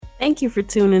Thank you for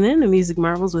tuning in to Music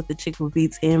Marvels with the Chick with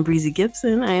Beats and Breezy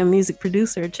Gibson. I am music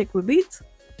producer at Chick with Beats,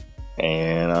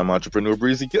 And I'm entrepreneur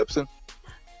Breezy Gibson.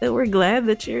 and we're glad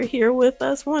that you're here with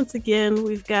us once again.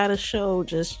 We've got a show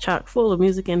just chock full of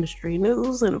music industry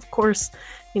news, and of course,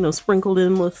 sprinkled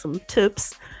in with some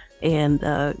tips. And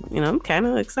I'm kind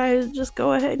of excited to just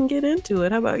go ahead and get into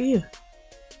it. How about you?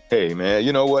 Hey man,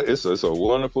 you know what? It's a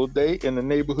wonderful day in the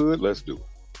neighborhood. Let's do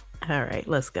it. All right,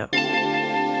 let's go.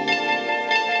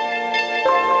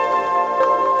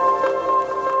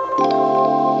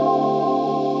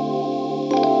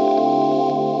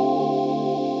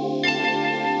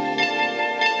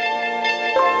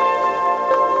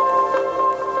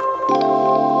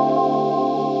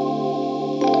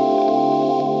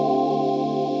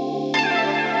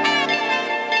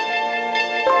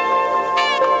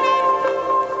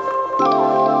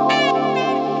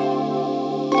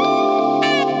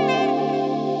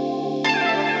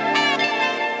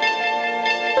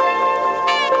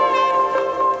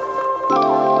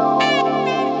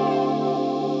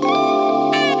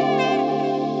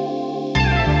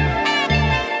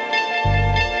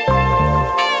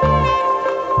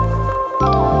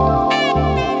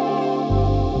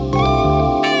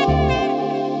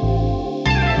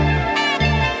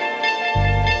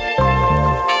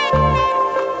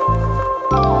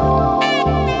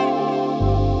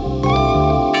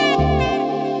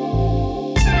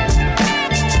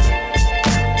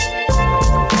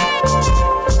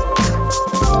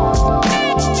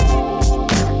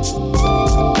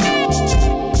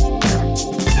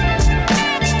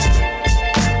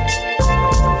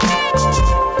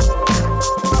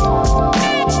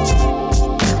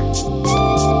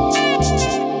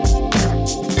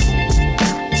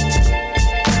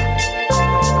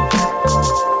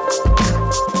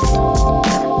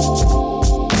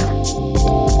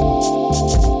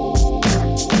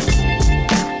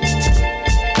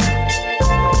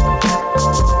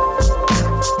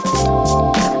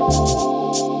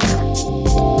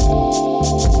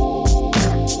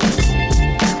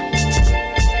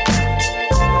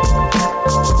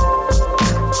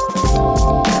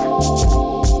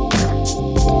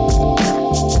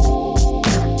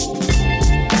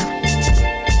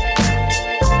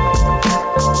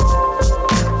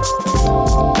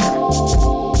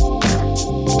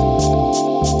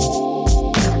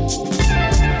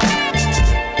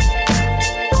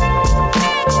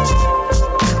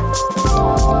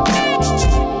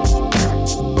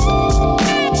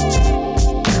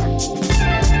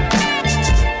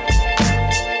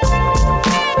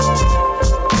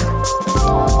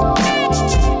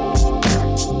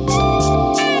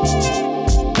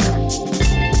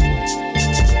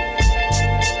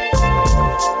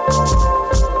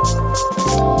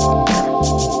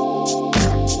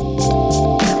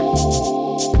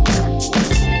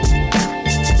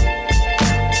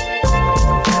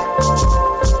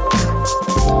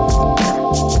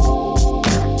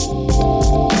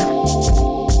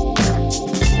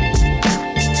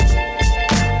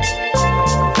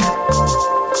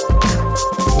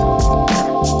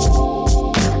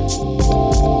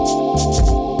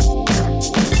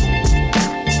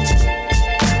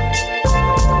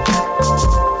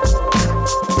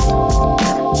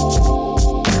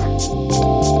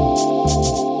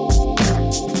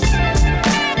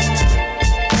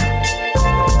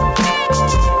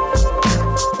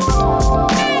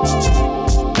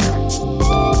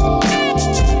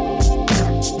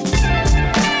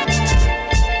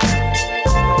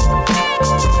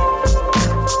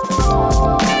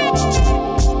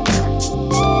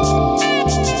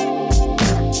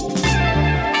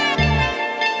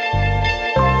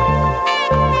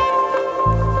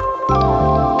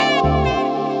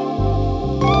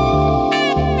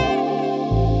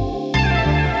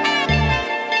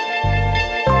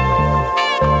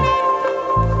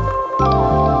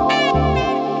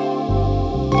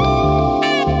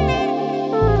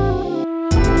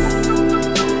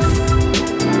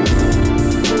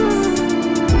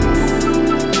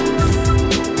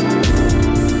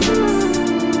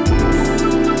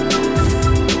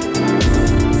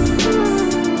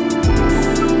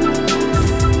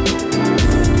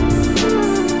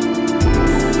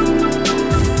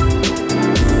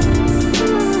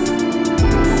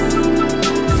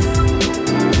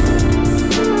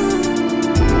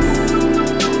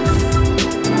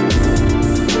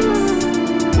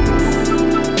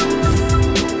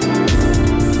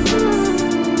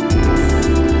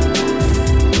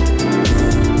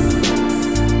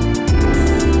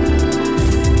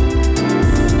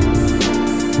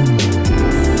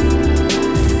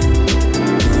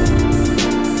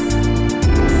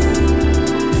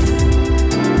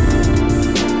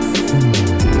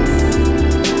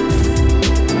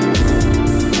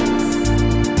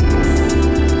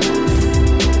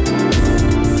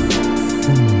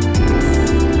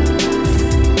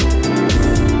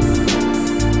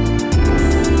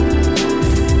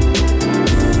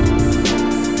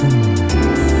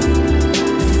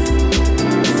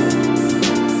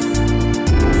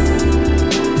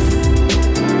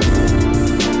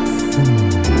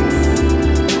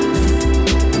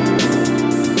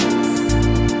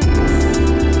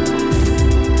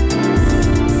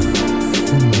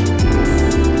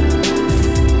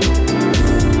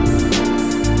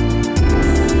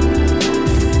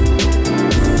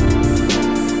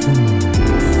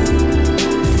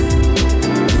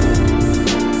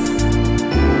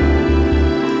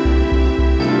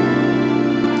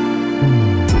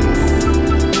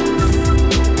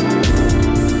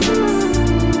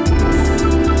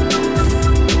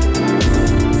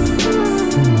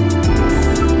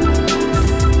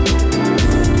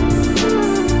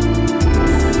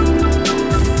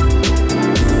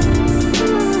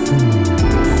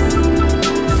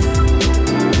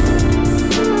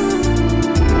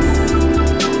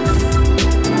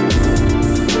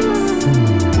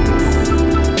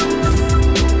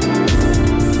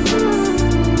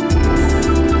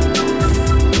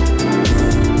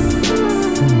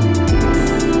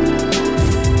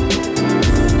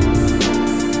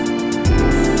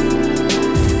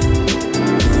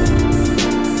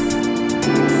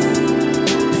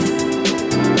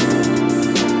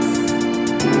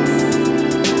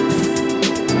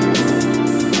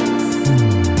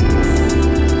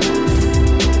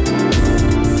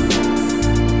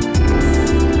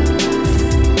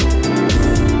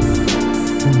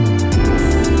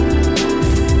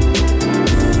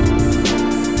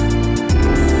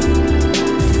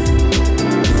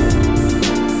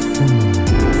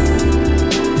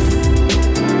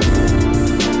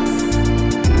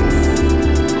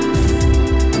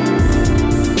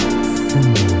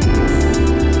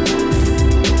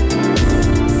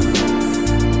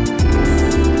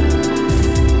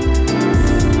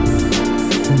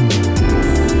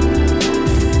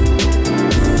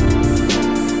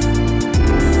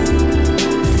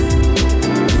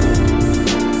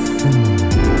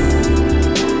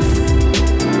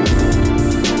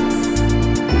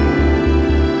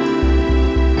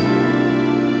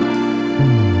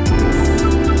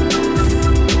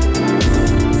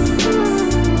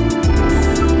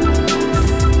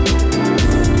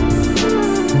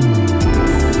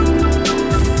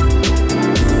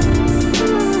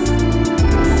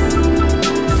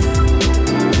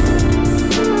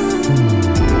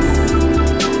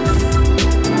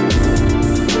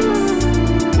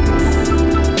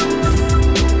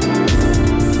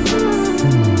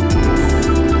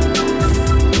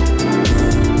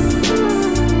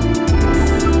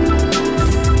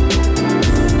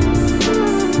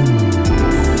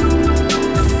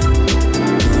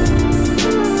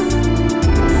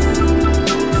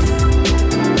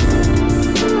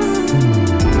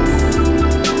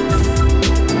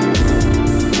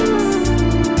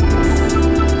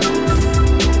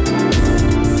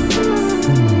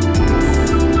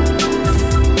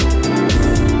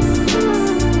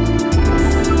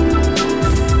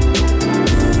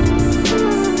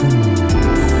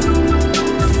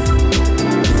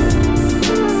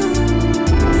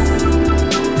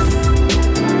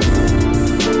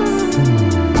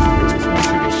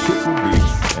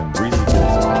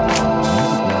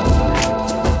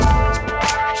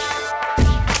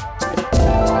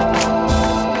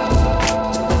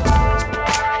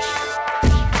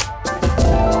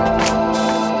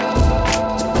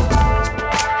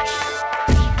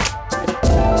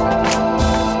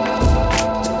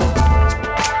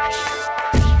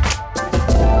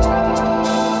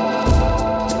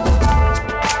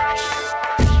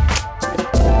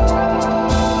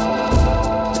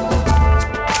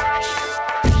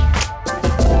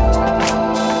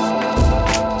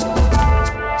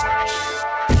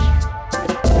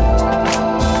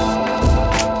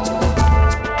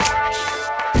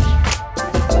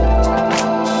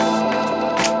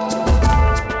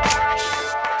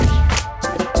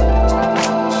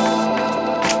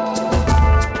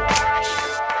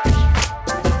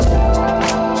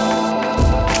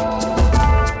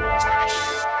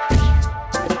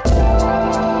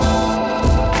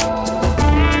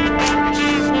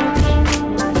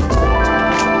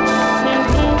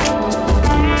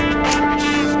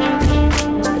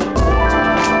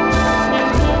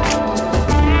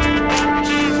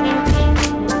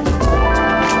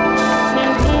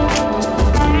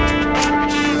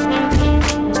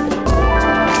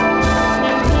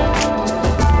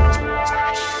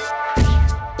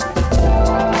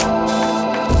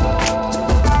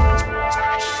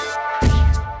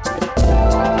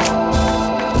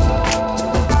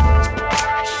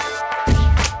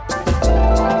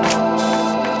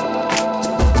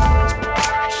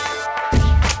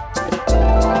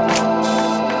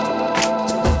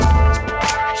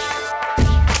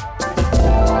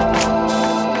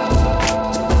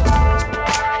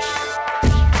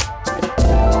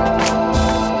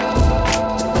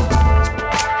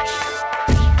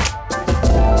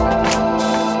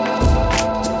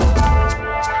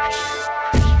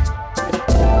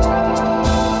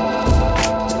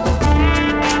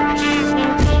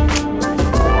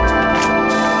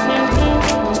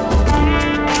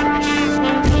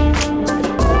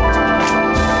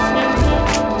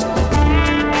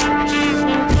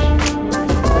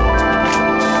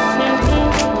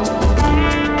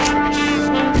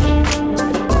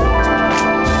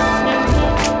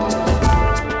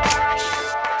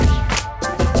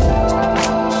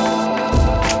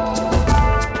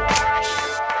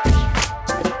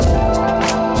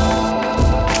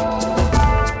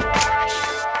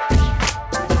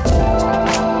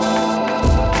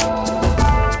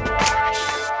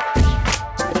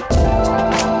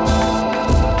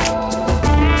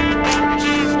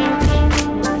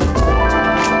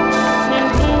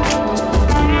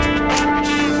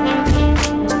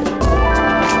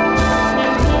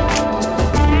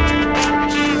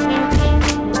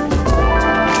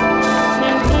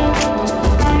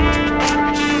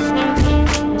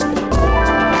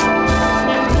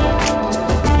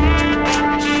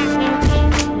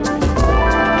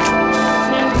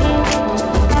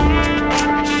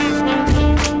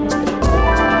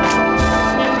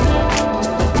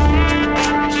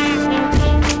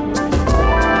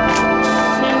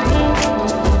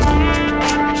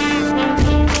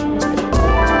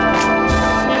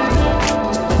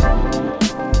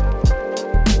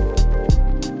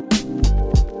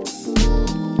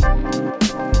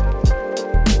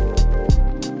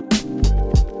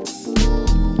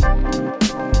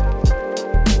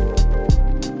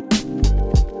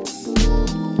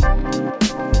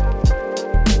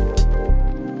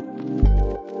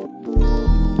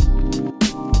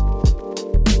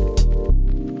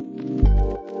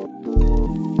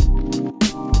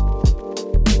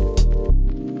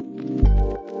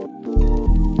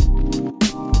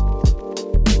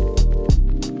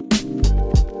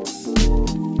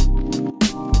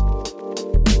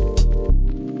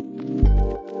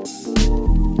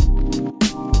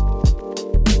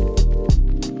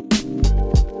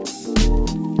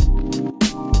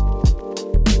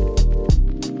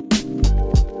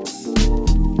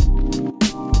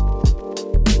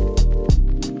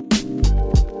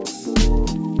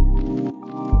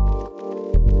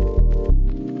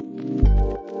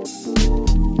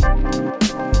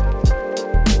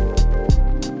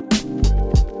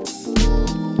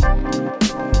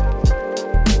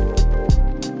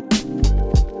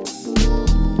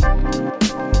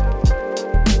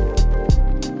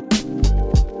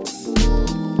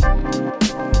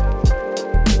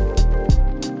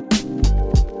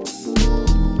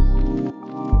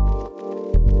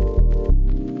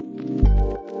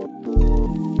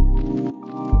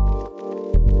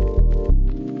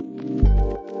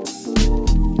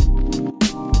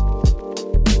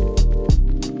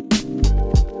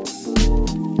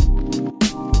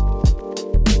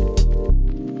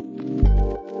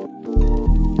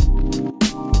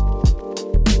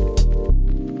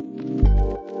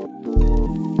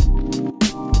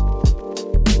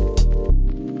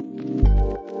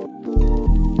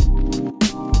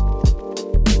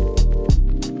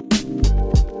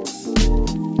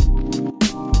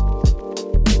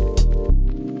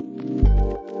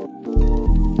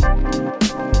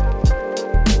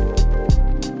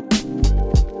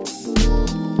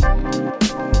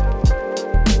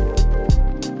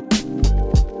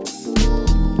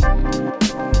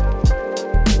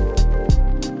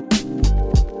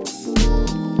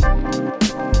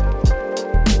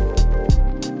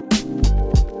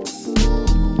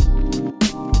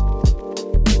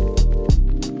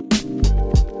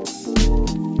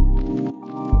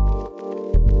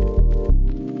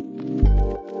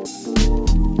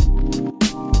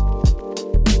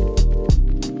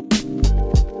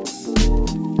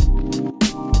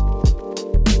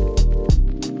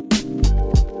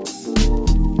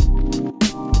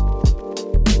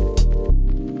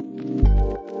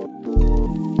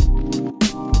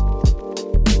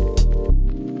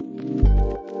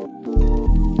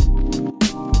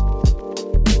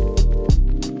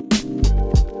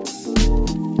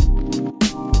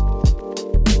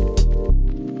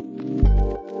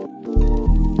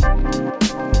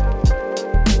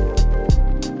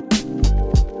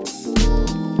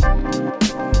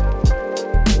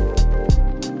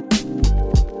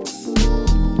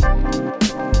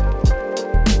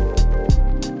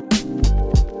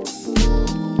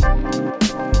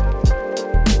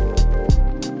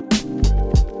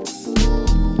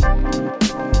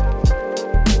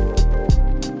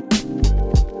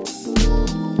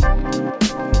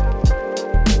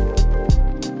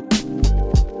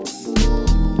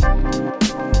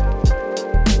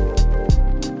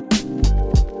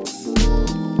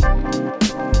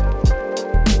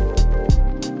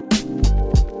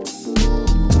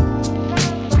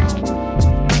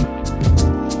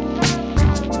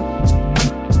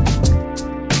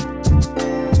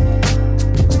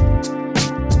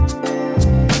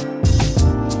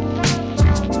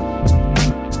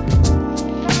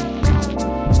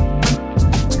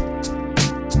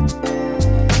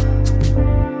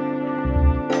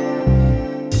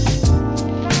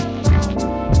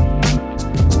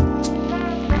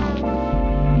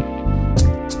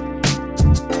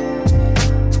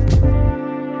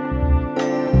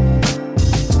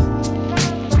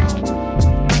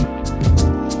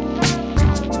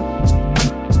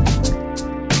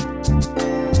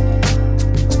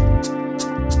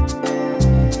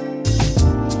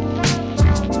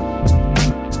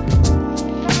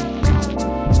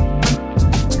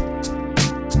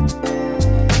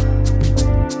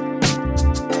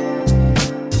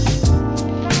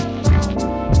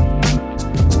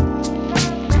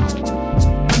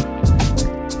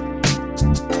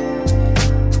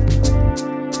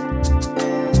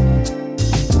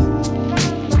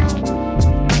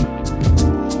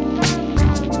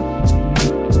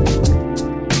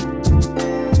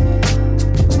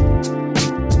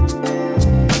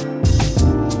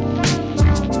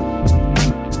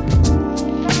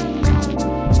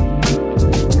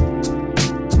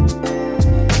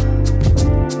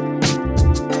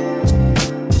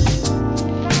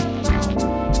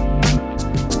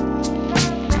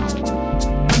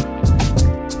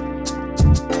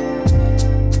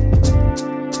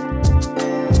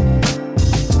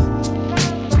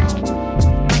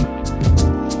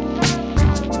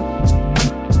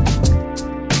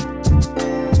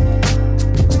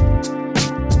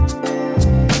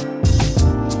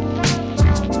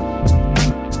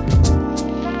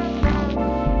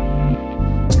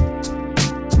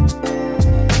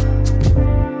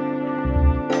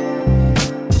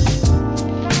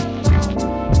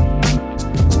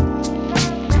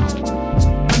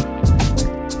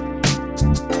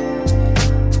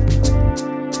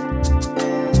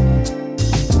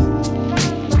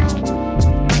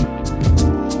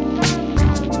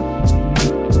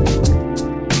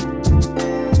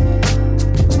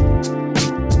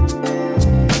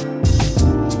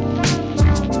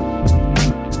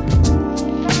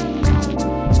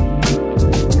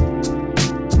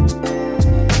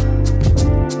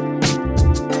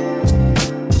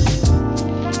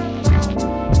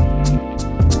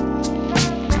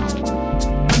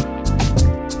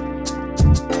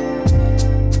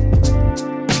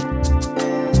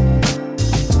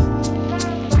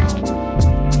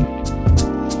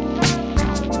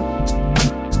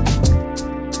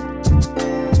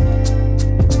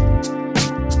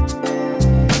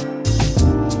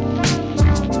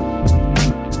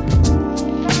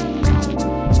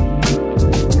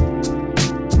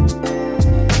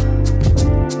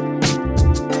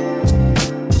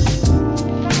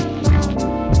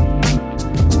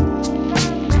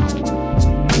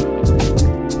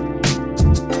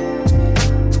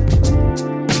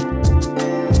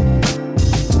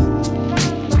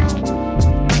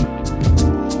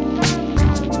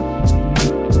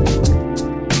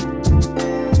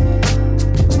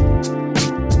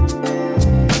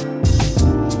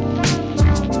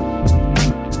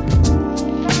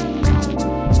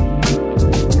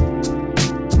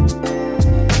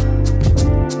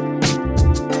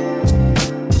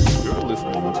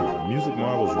 Music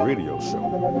Marvels radio show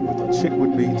with A Chick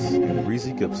with Beats and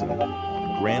Breezy Gibson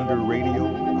on Grander Radio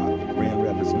out of Grand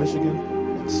Rapids, Michigan,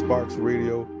 and Sparks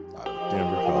Radio out of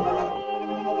Denver, Colorado.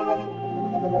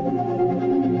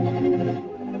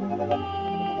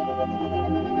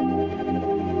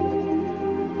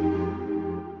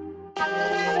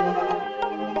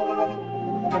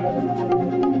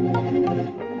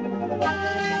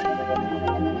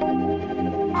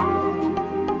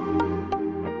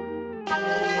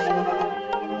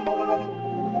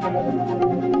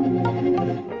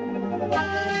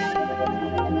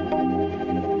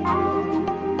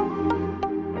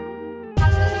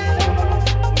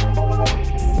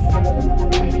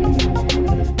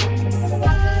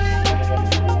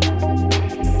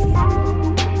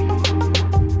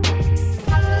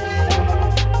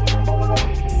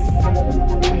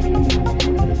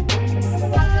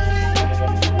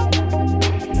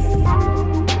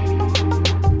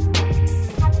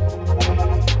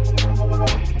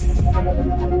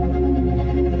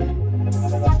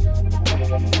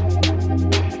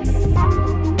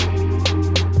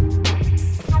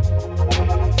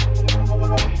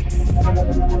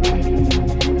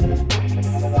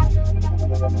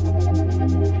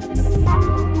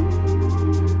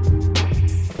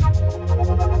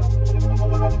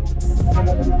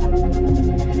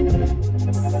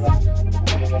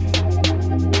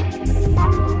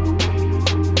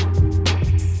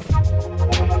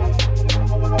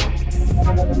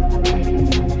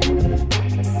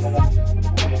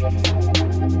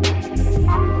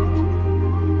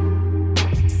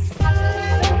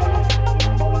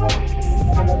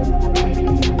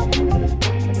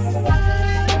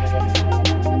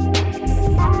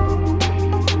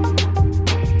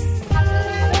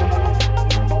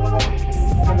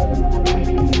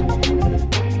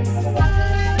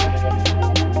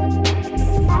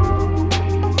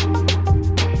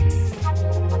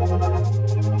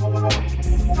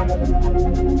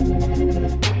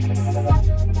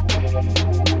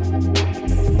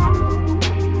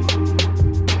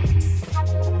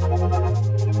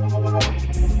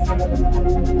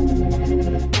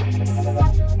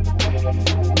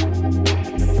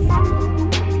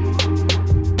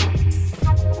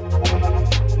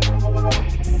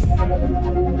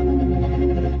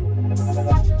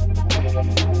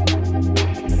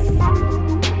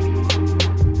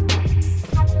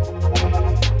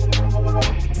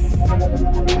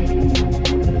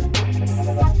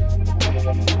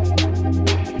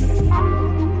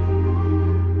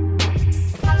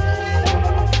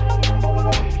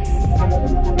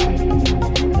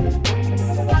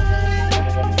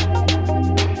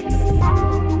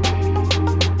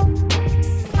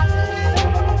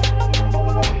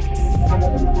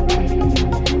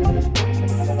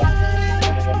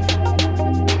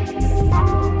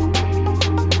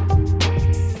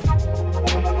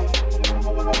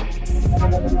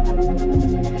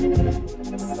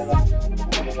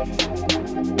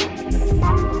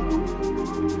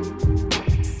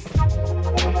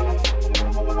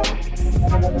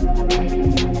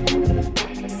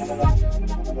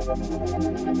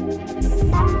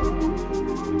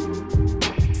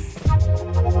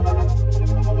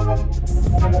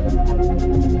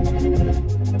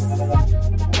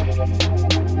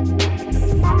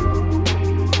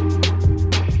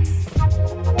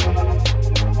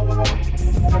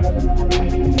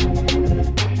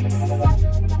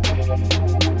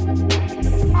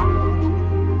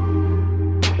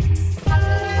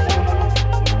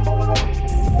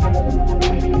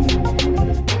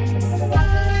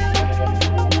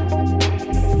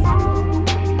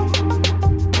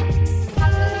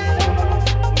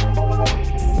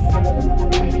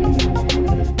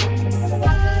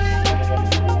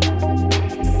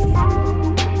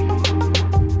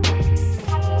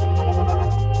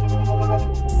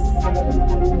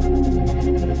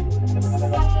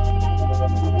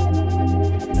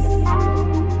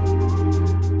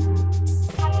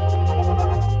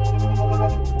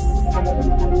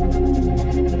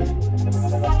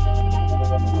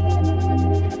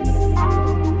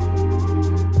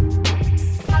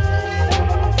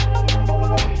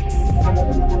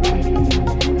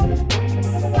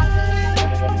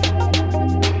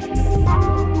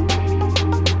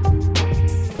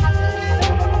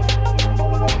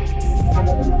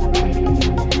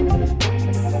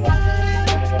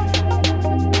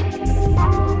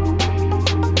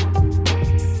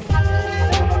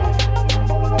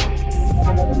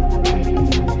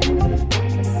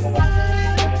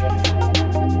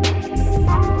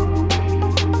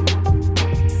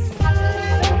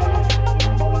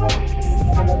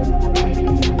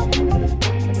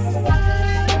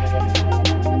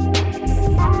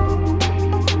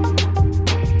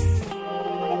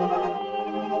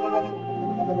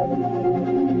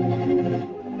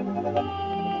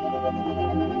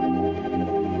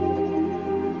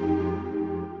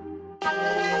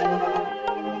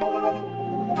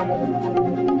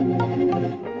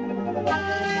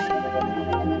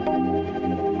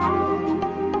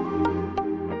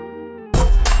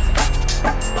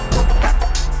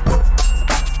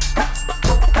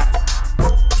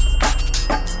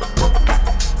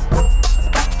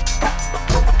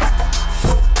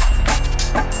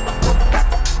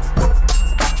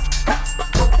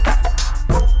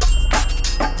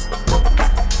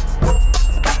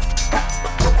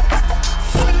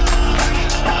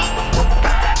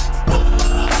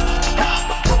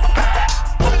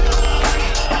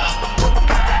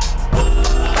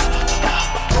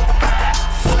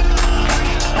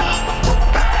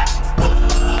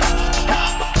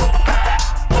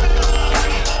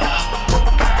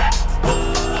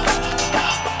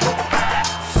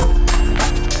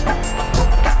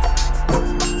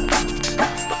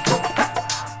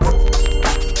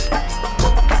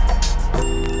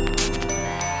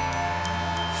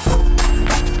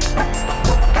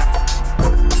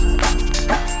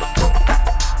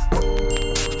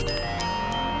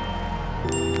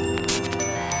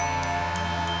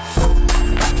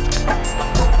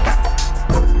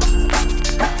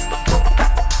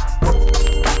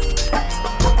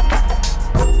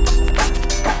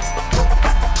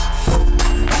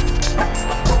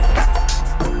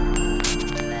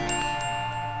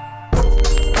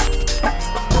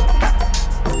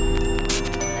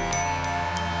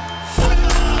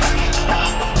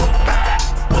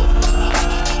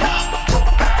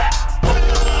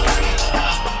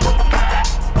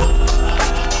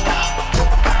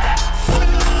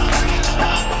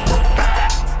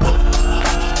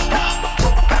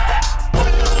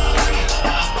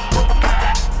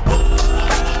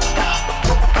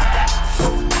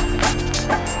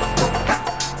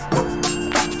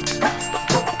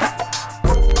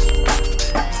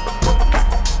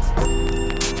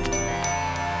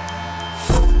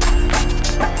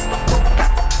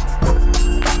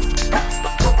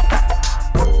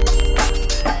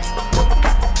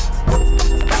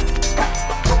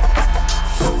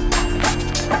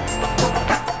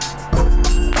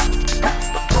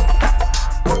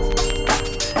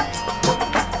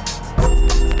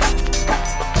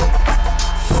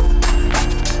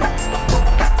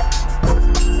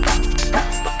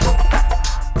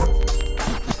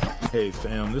 Hey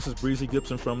fam, this is Breezy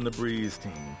Gibson from the Breeze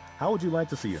team. How would you like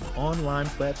to see an online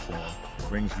platform that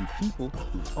brings you people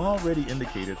who've already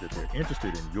indicated that they're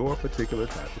interested in your particular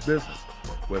type of business?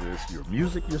 Whether it's your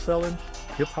music you're selling,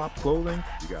 hip-hop clothing,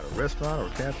 you got a restaurant or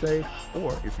cafe,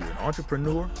 or if you're an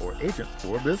entrepreneur or agent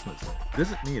for a business.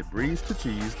 Visit me at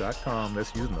breeze2cheese.com.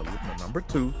 That's using the number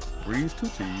 2,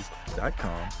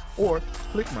 breeze2cheese.com, or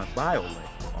click my bio link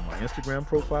on my Instagram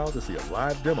profile to see a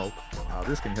live demo of how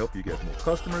this can help you get more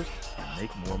customers and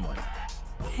make more money.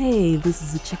 Hey, this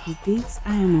is A Chick with Beats.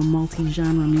 I am a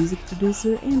multi-genre music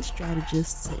producer and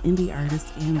strategist to indie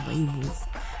artists and labels.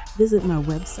 Visit my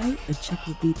website,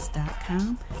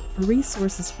 achickwithbeats.com, for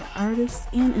resources for artists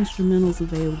and instrumentals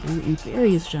available in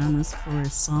various genres for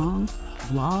songs,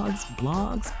 vlogs,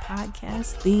 blogs,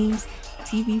 podcasts, themes,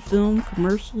 TV, film,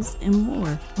 commercials, and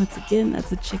more. Once again,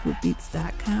 that's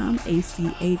achickwithbeats.com,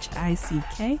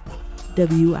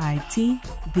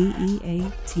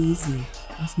 ACHICKWITBEATZ.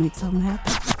 Let's make something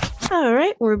happen. All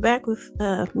right, we're back with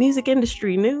music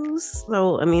industry news.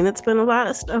 So, I mean, it's been a lot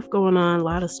of stuff going on, a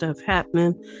lot of stuff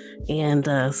happening. And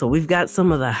so we've got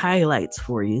some of the highlights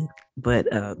for you. But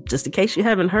just in case you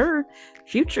haven't heard,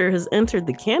 Future has entered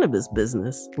the cannabis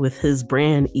business with his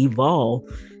brand Evolve.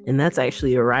 And that's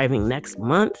actually arriving next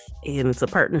month. And it's a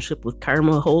partnership with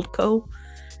Karma Holdco.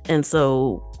 And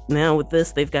so now with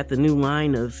this, they've got the new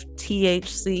line of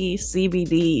THC,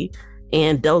 CBD,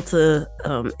 and Delta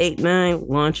 8-9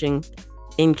 launching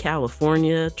in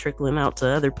California, trickling out to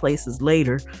other places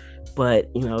later. But,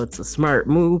 you know, it's a smart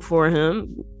move for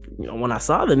him. You know, when I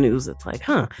saw the news, it's like,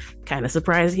 kind of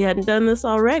surprised he hadn't done this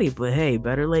already. But hey,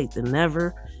 better late than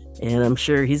never. And I'm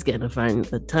sure he's going to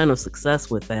find a ton of success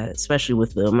with that, especially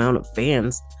with the amount of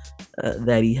fans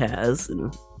that he has,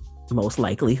 and most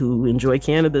likely who enjoy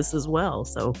cannabis as well.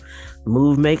 So the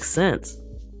move makes sense.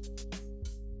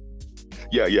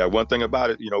 Yeah. One thing about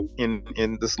it, you know,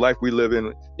 in this life we live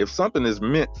in, if something is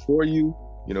meant for you,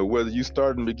 you know, whether you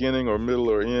start in the beginning or middle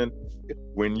or end,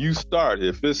 when you start,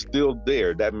 if it's still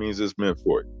there, that means it's meant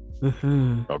for you.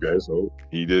 Mm-hmm. Okay, so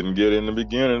he didn't get in the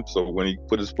beginning, so when he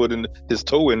put his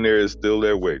toe in there, it's still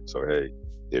there waiting. So hey,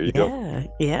 there you go.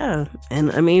 Yeah.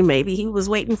 And I mean, maybe he was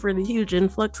waiting for the huge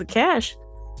influx of cash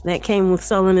that came with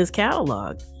selling his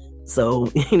catalog.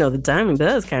 So, you know, the timing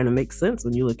does kind of make sense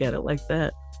when you look at it like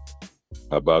that.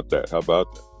 How about that?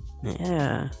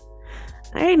 Yeah.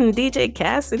 All right, and DJ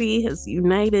Cassidy has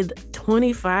united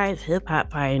 25 hip hop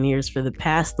pioneers for the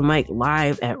Pass the Mic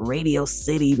Live at Radio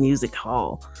City Music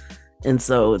Hall. And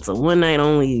so it's a one night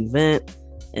only event.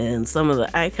 And some of the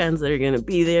icons that are going to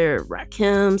be there: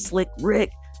 Rakim, Slick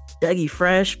Rick, Dougie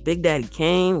Fresh, Big Daddy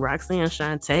Kane, Roxanne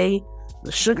Shante,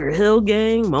 the Sugar Hill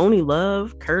Gang, Moni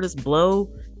Love, Curtis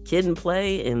Blow, Kid and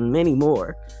Play, and many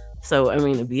more. So, I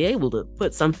mean, to be able to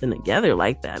put something together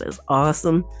like that is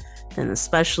awesome. And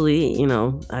especially, you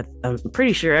know, I'm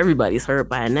pretty sure everybody's heard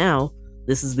by now,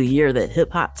 this is the year that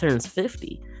hip hop turns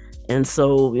 50. And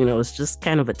so, you know, it's just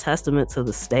kind of a testament to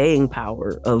the staying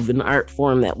power of an art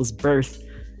form that was birthed,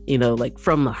 you know, like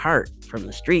from the heart, from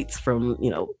the streets, from, you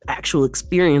know, actual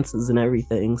experiences and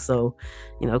everything. So,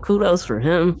 you know, kudos for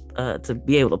him to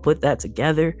be able to put that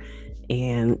together.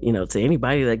 And, you know, to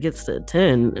anybody that gets to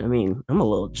attend, I mean, I'm a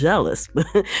little jealous,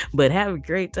 but have a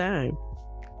great time.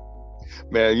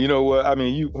 Man, you know what? I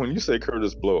mean, when you say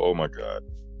Curtis Blow, oh my God.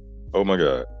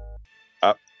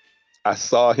 I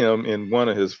saw him in one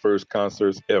of his first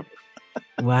concerts ever.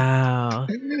 Wow.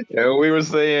 And we were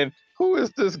saying, who is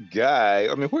this guy?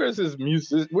 I mean, where's his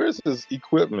music? Where's his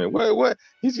equipment? What?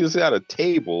 He's just at a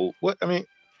table. What? I mean,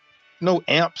 no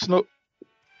amps, no.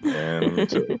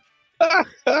 And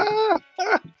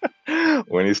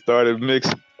when he started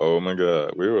mixing, oh my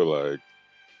God, we were like,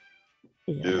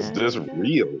 is this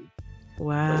real?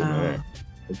 Wow. Oh,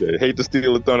 okay, hate to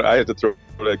steal the thunder. I had to throw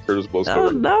that Curtis Blow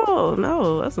story. Oh,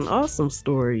 no, that's an awesome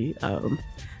story.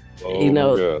 You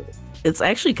know, it's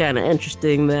actually kind of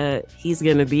interesting that he's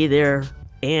going to be there,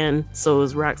 and so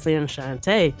is Roxanne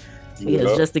Shante.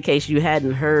 Because just in case you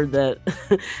hadn't heard that,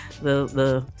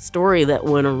 the story that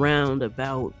went around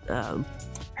about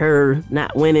her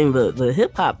not winning the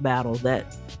hip hop battle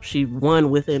that she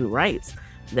won within rights,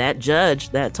 that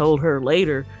judge that told her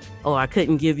later, oh, I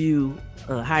couldn't give you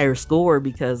a higher score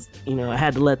because, you know, I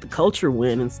had to let the culture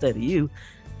win instead of you.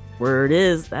 Where it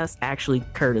is, that's actually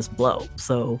Curtis Blow.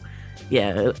 So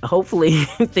yeah, hopefully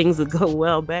things will go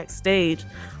well backstage.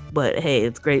 But hey,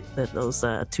 it's great that those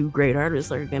two great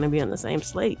artists are going to be on the same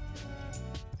slate.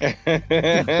 yes.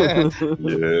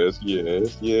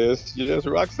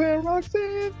 Roxanne.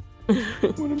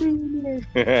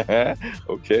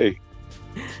 Okay.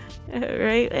 All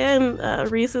right.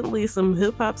 And recently, some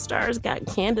hip hop stars got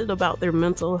candid about their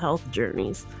mental health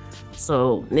journeys.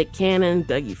 So Nick Cannon,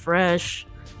 Dougie Fresh,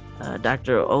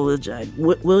 Dr. Olajide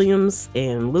Williams,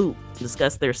 and Luke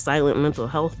discussed their silent mental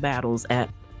health battles at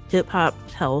Hip Hop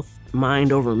Health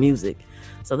Mind Over Music.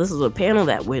 So this is a panel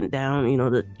that went down, you know,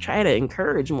 to try to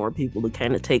encourage more people to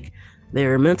kind of take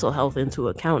their mental health into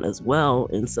account as well.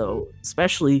 And so,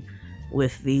 especially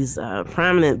with these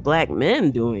prominent Black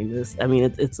men doing this, I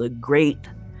mean, it's a great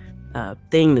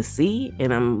thing to see.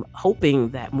 And I'm hoping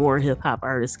that more hip hop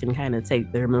artists can kind of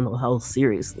take their mental health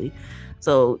seriously.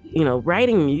 So, you know,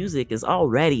 writing music is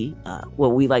already what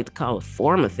we like to call a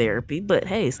form of therapy, but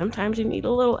hey, sometimes you need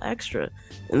a little extra,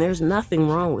 and there's nothing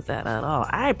wrong with that at all.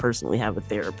 I personally have a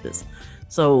therapist.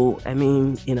 So, I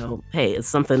mean, you know, hey, it's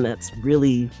something that's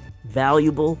really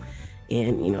valuable.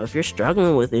 And, you know, if you're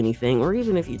struggling with anything, or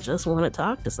even if you just want to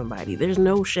talk to somebody, there's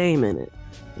no shame in it.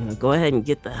 You know, go ahead and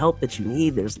get the help that you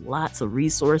need. There's lots of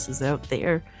resources out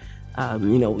there.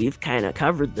 You know, we've kind of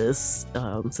covered this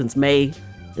since May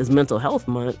is Mental Health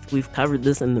Month. We've covered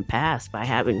this in the past by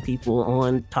having people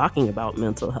on talking about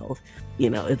mental health. You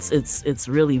know, it's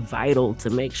really vital to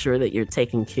make sure that you're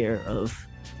taking care of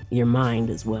your mind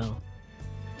as well.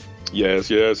 Yes.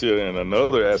 And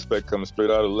another aspect coming straight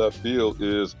out of left field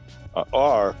is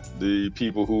are the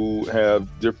people who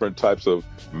have different types of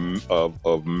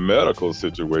medical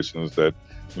situations that,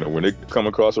 you know, when they come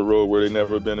across a road where they've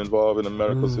never been involved in a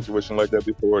medical situation like that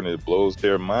before, and it blows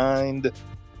their mind.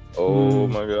 Oh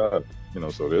my God. You know,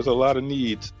 so there's a lot of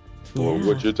needs for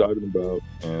what you're talking about.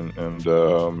 And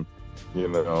you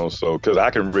know, so, cause I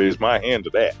can raise my hand to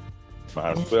that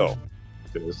myself.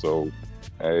 Okay, so,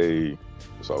 hey,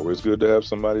 it's always good to have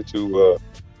somebody to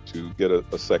get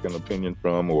a second opinion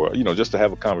from, or, you know, just to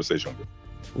have a conversation with.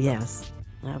 Yes,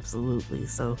 absolutely.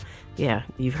 So yeah,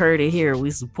 you've heard it here.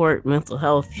 We support mental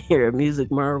health here at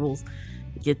Music Marvels.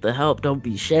 Get the help. Don't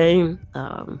be ashamed.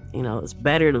 You know, it's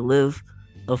better to live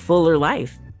a fuller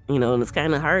life, you know, and it's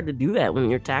kind of hard to do that when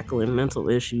you're tackling mental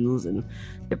issues and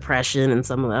depression and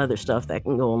some of the other stuff that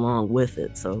can go along with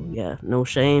it. So yeah, no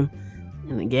shame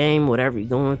in the game. Whatever you're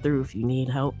going through, if you need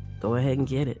help, go ahead and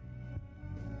get it.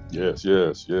 Yes,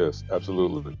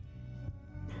 absolutely.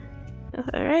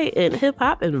 All right, and hip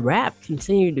hop and rap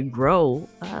continue to grow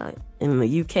in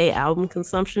the UK album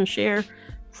consumption share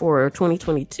for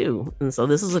 2022, and so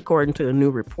this is according to a new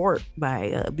report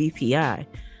by BPI.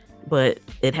 but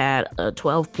it had a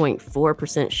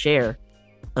 12.4% share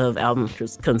of album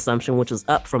consumption, which was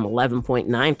up from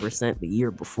 11.9% the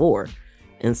year before.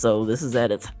 And so this is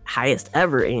at its highest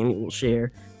ever annual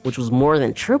share, which was more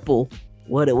than triple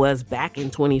what it was back in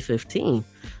 2015.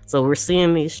 So we're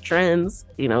seeing these trends.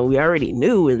 We already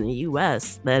knew in the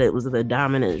US that it was the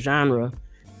dominant genre,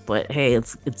 but hey,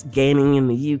 it's gaining in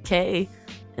the UK.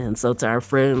 And so to our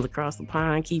friends across the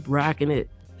pond, keep rocking it.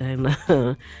 And,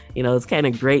 it's kind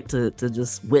of great to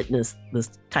just witness this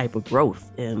type of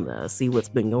growth and see what's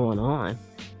been going on.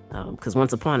 Because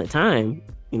once upon a time,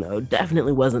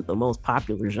 definitely wasn't the most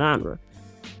popular genre.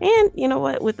 And you know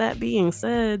what? With that being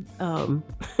said,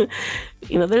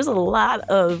 there's a lot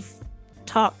of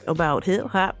talk about hip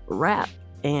hop, rap,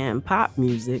 and pop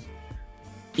music,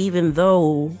 even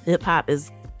though hip hop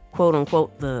is quote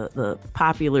unquote the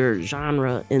popular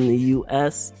genre in the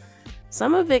US.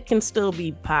 Some of it can still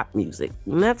be pop music,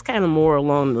 and that's kind of more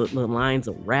along the lines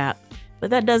of rap, but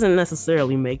that doesn't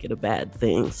necessarily make it a bad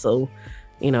thing. So,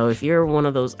 if you're one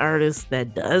of those artists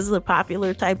that does the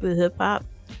popular type of hip hop,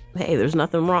 hey, there's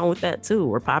nothing wrong with that too,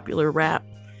 or popular rap.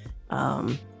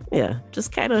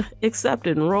 Just kind of accept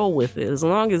it and roll with it. As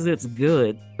long as it's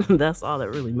good, that's all that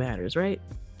really matters, right?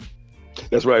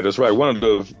 That's right.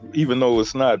 Even though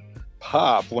it's not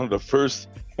pop, one of the first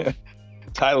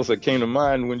titles that came to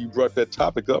mind when you brought that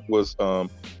topic up was Run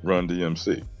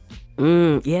DMC.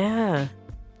 Yeah.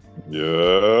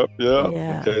 Yep.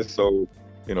 Okay, so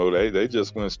they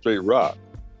just went straight rock.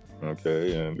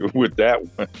 Okay, and with that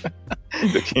one,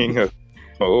 the king of,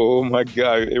 oh my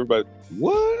God, everybody,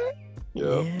 what?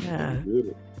 Yeah.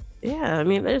 I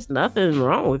mean, there's nothing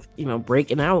wrong with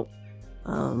breaking out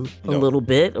a little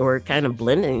bit or kind of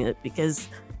blending it, because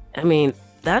I mean,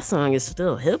 that song is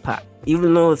still hip hop.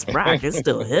 Even though it's rock, it's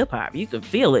still hip hop. You can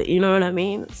feel it, you know what I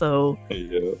mean? So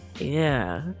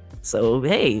yeah. So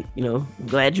hey,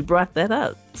 glad you brought that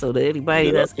up. So to anybody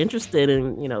that's interested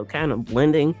in, kind of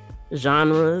blending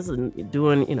genres and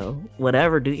doing,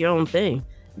 whatever, do your own thing.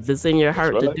 If it's in your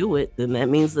heart to do it, then that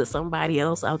means that somebody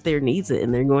else out there needs it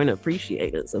and they're going to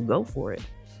appreciate it. So go for it.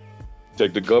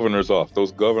 Take the governors off.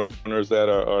 Those governors that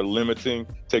are limiting,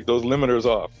 take those limiters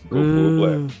off. Go full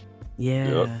blast.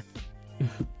 Yeah. Yep.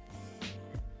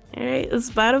 All right,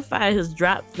 Spotify has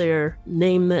dropped their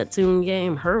Name That Tune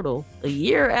game hurdle a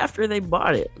year after they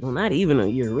bought it. Well, not even a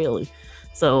year, really.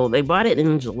 So they bought it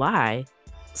in July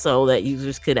so that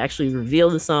users could actually reveal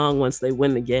the song once they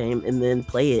win the game and then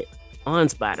play it on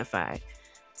Spotify.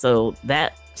 So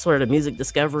that sort of music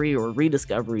discovery or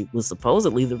rediscovery was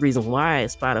supposedly the reason why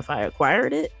Spotify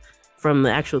acquired it from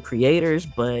the actual creators.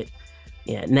 But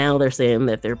yeah, now they're saying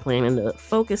that they're planning to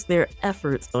focus their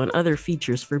efforts on other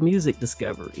features for music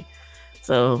discovery.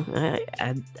 So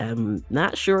I'm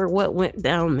not sure what went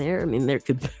down there. I mean, there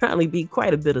could probably be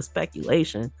quite a bit of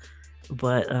speculation,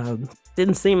 but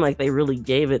didn't seem like they really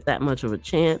gave it that much of a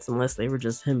chance, unless they were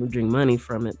just hemorrhaging money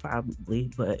from it,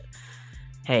 probably. But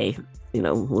hey,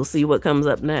 we'll see what comes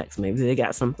up next. Maybe they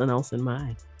got something else in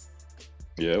mind.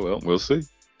 Yeah, well, we'll see.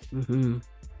 Mm-hmm.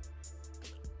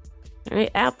 All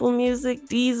right, Apple Music,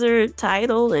 Deezer,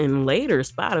 Tidal, and later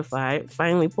Spotify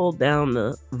finally pulled down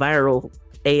the viral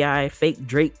AI fake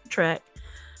Drake track.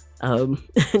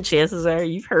 Chances are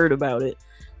you've heard about it,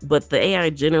 but the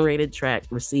AI generated track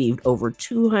received over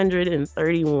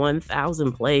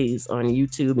 231,000 plays on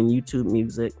YouTube and YouTube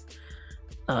Music,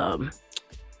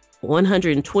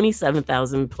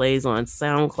 127,000 plays on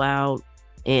SoundCloud,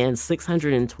 and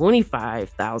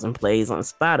 625,000 plays on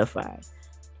Spotify.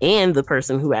 And the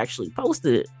person who actually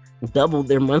posted it doubled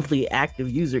their monthly active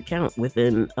user count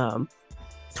within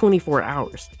 24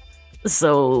 hours.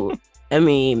 So, I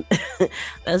mean,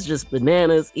 that's just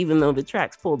bananas. Even though the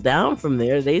track's pulled down from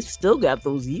there, they still got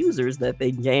those users that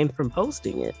they gained from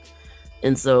posting it.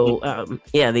 And so,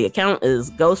 the account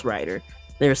is Ghostwriter.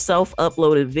 Their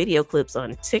self-uploaded video clips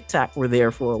on TikTok were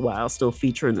there for a while, still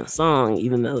featuring the song,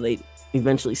 even though they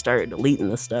eventually started deleting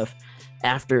the stuff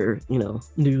after,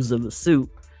 news of the suit.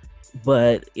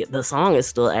 But the song is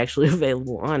still actually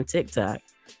available on TikTok.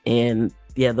 And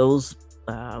yeah, those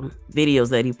videos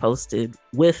that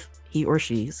he or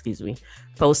she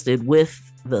posted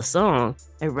with the song,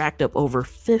 it racked up over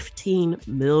 15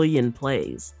 million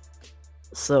plays.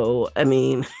 So, I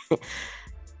mean,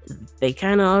 they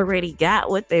kind of already got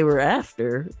what they were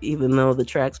after, even though the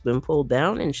track's been pulled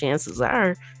down, and chances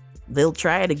are they'll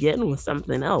try it again with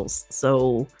something else.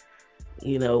 So,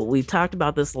 we talked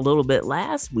about this a little bit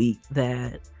last week,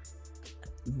 that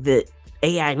the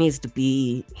AI needs to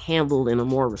be handled in a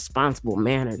more responsible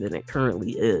manner than it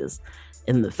currently is.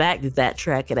 And the fact that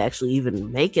track could actually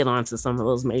even make it onto some of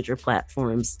those major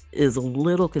platforms is a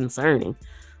little concerning.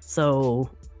 So,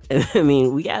 I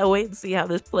mean, we gotta wait and see how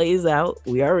this plays out.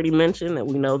 We already mentioned that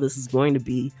we know this is going to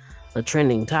be a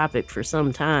trending topic for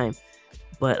some time.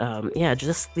 But yeah,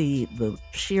 just the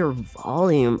sheer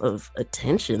volume of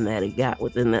attention that it got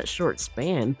within that short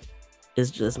span is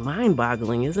just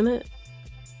mind-boggling, isn't it?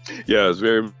 Yeah, it's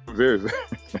very, very, very.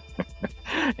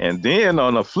 And then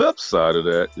on the flip side of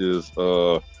that is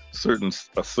a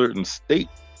certain state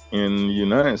in the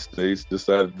United States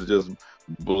decided to just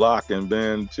block and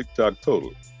ban TikTok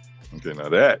totally. Okay, now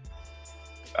that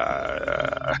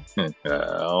I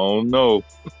don't know.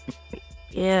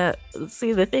 Yeah,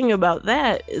 see, the thing about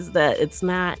that is that it's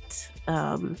not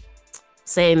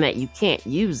saying that you can't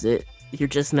use it. You're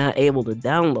just not able to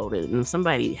download it. And if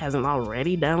somebody hasn't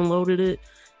already downloaded it,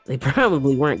 they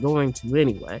probably weren't going to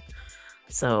anyway.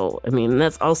 So, I mean,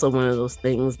 that's also one of those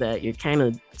things that you're kind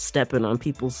of stepping on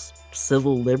people's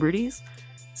civil liberties.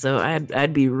 So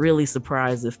I'd be really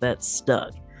surprised if that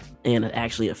stuck and it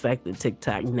actually affected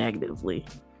TikTok negatively.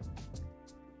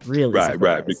 Really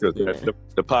right, because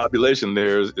the population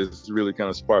there is really kind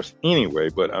of sparse anyway.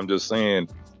 But I'm just saying,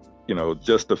 you know,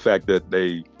 just the fact that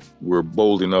they were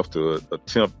bold enough to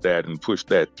attempt that and push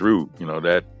that through, you know,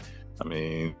 that, I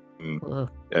mean, well,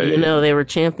 you know, they were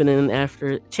championing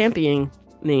after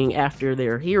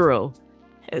their hero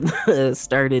had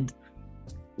started,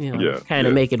 you know, kind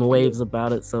of making waves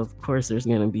about it. So of course there's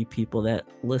going to be people that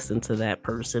listen to that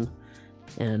person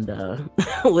and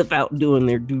without doing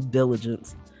their due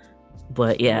diligence.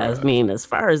 But yeah, I mean, as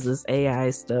far as this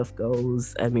AI stuff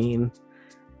goes, I mean,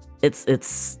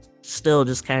 it's still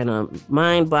just kind of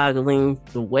mind-boggling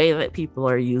the way that people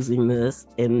are using this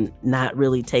and not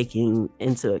really taking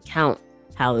into account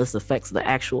how this affects the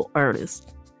actual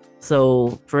artist.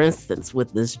 So, for instance,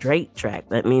 with this Drake track,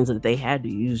 that means that they had to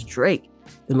use Drake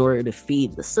in order to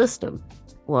feed the system.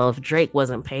 Well, if Drake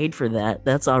wasn't paid for that,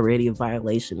 that's already a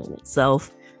violation in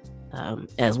itself.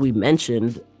 As we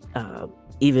mentioned,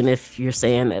 even if you're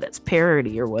saying that it's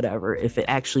parody or whatever, if it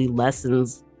actually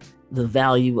lessens the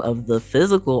value of the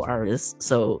physical artist,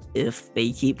 so if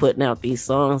they keep putting out these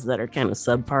songs that are kind of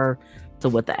subpar to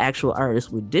what the actual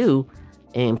artist would do,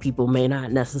 and people may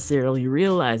not necessarily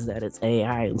realize that it's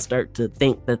AI and start to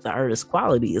think that the artist's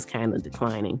quality is kind of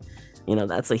declining, you know,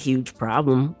 that's a huge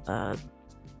problem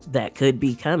that could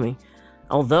be coming.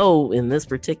 Although in this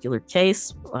particular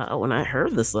case, when I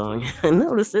heard the song, I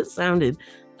noticed it sounded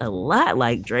a lot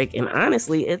like Drake, and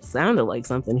honestly, it sounded like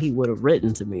something he would have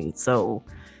written to me. So,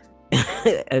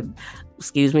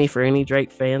 excuse me for any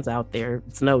Drake fans out there,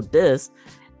 it's no diss,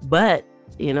 but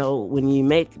you know, when you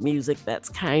make music that's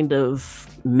kind of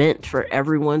meant for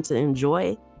everyone to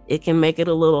enjoy, it can make it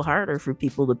a little harder for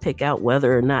people to pick out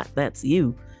whether or not that's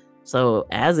you. So,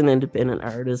 as an independent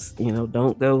artist, you know,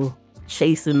 don't go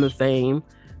chasing the fame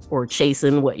or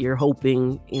chasing what you're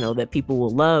hoping, you know, that people will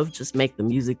love. Just make the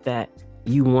music that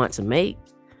you want to make,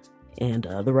 and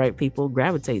the right people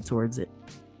gravitate towards it.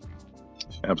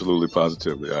 Absolutely,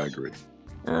 positively, I agree.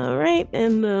 All right,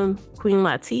 and Queen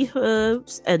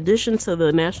Latifah's addition to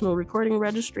the National Recording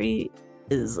Registry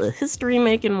is a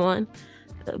history-making one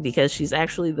because she's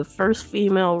actually the first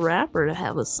female rapper to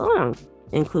have a song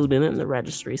included in the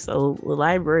registry. So the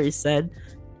library said,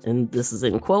 and this is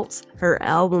in quotes, her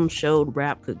album showed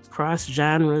rap could cross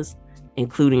genres,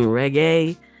 including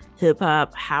reggae,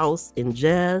 hip-hop, house, and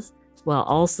jazz, while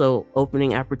also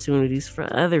opening opportunities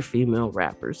for other female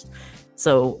rappers.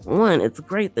 So one, it's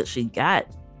great that she got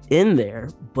in there,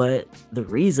 but the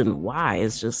reason why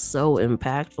is just so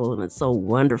impactful, and it's so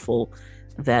wonderful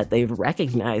that they've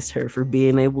recognized her for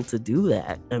being able to do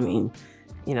that. I mean,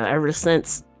 you know, ever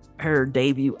since her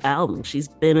debut album, she's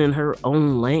been in her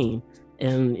own lane,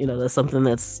 and you know, that's something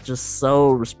that's just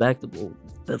so respectable.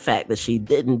 The fact that she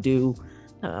didn't do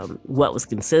what was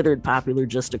considered popular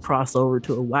just to cross over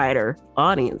to a wider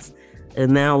audience.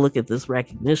 And now look at this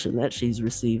recognition that she's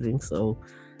receiving. So,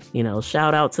 you know,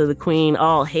 shout out to the Queen.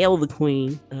 All hail the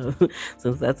Queen,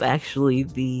 since that's actually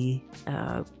the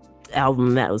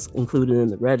album that was included in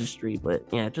the registry. But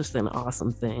yeah, just an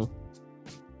awesome thing.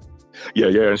 Yeah,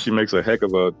 and she makes a heck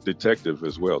of a detective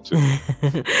as well, too.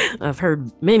 I've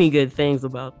heard many good things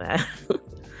about that.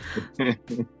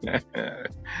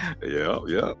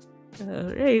 Yeah.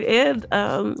 Right, and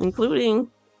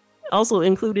also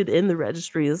included in the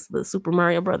registry is the Super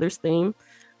Mario Brothers theme,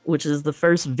 which is the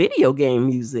first video game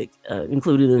music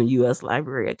included in the U.S.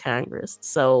 Library of Congress.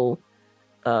 So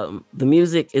the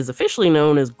music is officially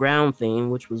known as Ground Theme,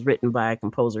 which was written by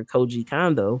composer Koji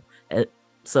Kondo.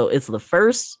 So it's the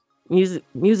first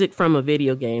music from a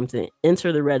video game to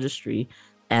enter the registry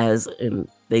as, and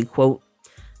they quote,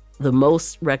 the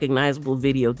most recognizable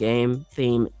video game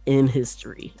theme in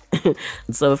history.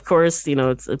 And so, of course,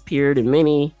 it's appeared in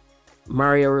many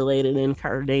Mario-related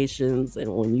incarnations,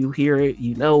 and when you hear it,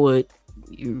 you know it.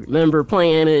 You remember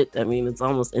playing it. I mean, it's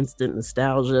almost instant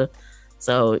nostalgia.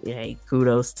 So, hey,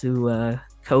 kudos to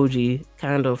Koji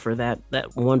Kondo for that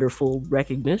wonderful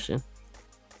recognition.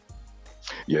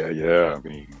 Yeah. I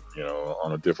mean,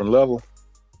 on a different level.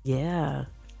 Yeah.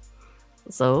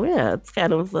 So, yeah, it's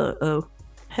kind of a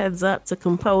heads up to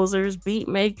composers, beat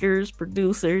makers,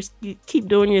 producers. You keep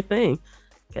doing your thing,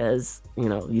 because,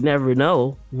 you never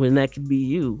know when that could be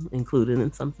you included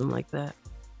in something like that.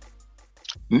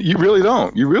 You really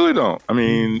don't. I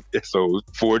mean, so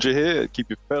forge ahead. Keep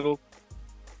your pedal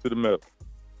to the metal.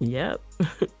 Yep.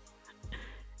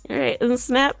 All right. And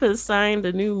Snap has signed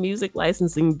a new music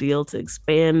licensing deal to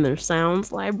expand their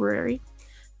sounds library.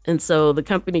 And so the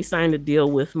company signed a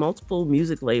deal with multiple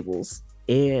music labels,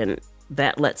 and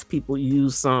that lets people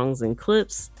use songs and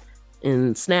clips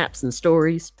and snaps and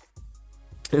stories.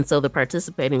 And so the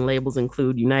participating labels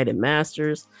include United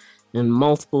Masters and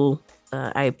multiple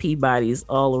IP bodies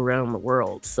all around the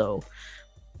world. So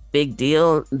big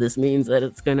deal. This means that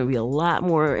it's going to be a lot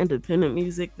more independent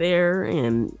music there.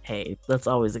 And hey, that's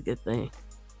always a good thing.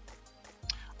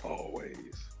 Always.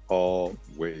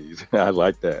 I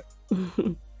like that.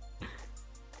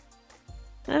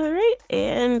 All right.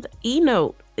 And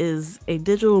eNote is a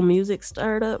digital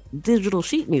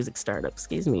sheet music startup,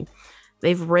 excuse me.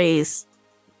 They've raised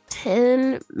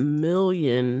 10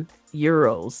 million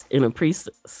euros in a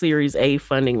pre-series A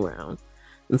funding round.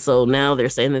 And so now they're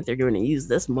saying that they're going to use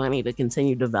this money to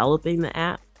continue developing the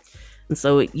app. And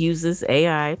so it uses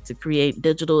AI to create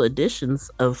digital editions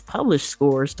of published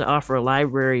scores to offer a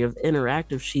library of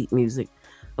interactive sheet music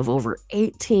of over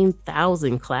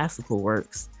 18,000 classical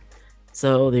works.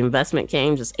 So the investment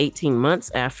came just 18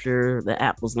 months after the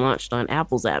app was launched on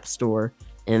Apple's App Store,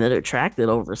 and it attracted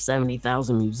over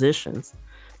 70,000 musicians.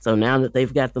 So now that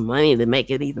they've got the money to make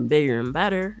it even bigger and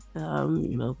better,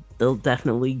 they'll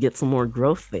definitely get some more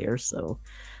growth there. So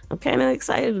I'm kind of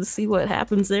excited to see what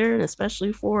happens there, and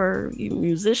especially for you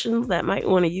musicians that might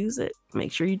want to use it,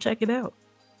 make sure you check it out.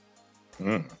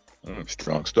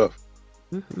 Strong stuff.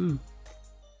 Mm-hmm.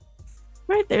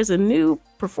 Right, there's a new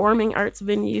performing arts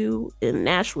venue in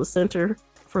Nashua Center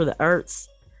for the Arts.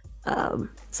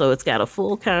 So it's got a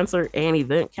full concert and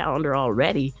event calendar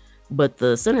already, but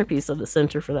the centerpiece of the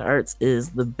Center for the Arts is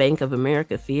the Bank of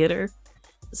America Theater.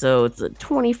 So it's a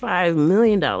 $25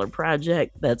 million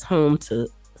project that's home to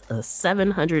a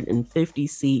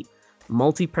 750-seat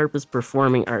multi-purpose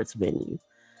performing arts venue.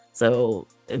 So,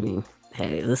 I mean,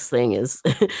 hey, this thing it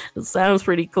sounds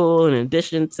pretty cool. In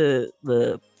addition to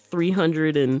the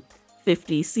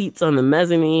 350 seats on the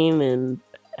mezzanine and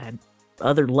at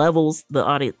other levels, the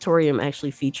auditorium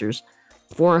actually features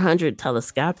 400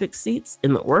 telescopic seats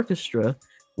in the orchestra,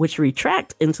 which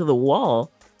retract into the wall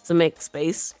to make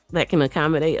space that can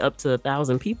accommodate up to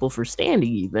 1,000 people for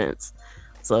standing events.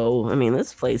 So, I mean,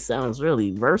 this place sounds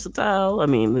really versatile. I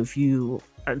mean, if you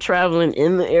are traveling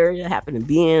in the area, happen to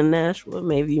be in Nashua,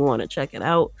 maybe you want to check it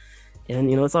out. And,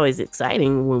 it's always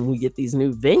exciting when we get these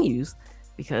new venues,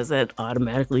 because that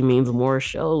automatically means more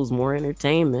shows, more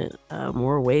entertainment,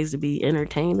 more ways to be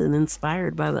entertained and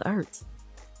inspired by the arts.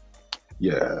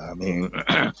 Yeah, I mean,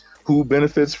 who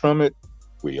benefits from it?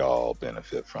 We all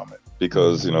benefit from it,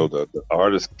 because the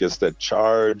artist gets that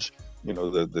charge,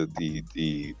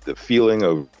 the feeling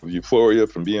of euphoria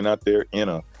from being out there in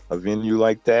a venue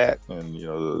like that, and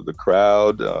the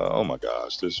crowd. Oh my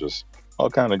gosh, there's just all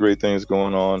kind of great things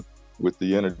going on with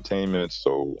the entertainment.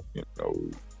 So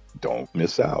don't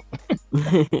miss out.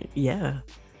 Yeah.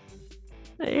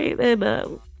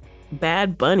 And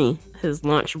Bad Bunny has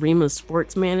launched Rima's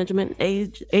sports management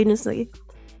agency,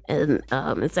 and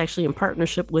it's actually in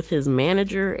partnership with his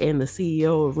manager and the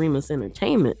CEO of Rimas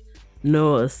Entertainment,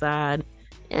 Noah Assad,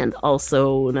 and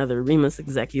also another Rimas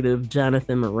executive,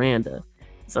 Jonathan Miranda.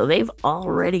 So they've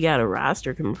already got a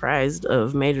roster comprised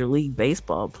of Major League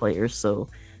Baseball players, so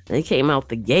they came out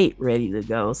the gate ready to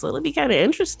go. So it'll be kind of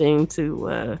interesting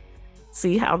to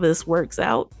see how this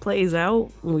plays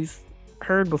out. We've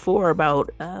heard before about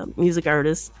music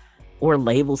artists or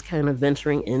labels kind of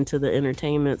venturing into the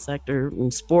entertainment sector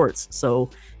in sports, so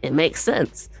it makes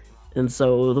sense. And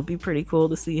so it'll be pretty cool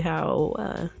to see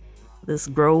how this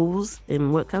grows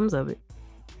and what comes of it.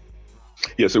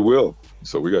 Yes, it will.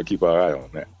 So we got to keep our eye on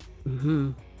that.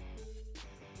 Mm-hmm.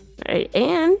 All right,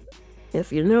 and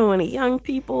if you know any young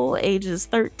people ages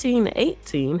 13 to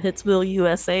 18, Hitsville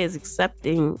USA is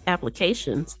accepting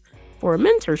applications for a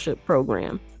mentorship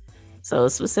program. So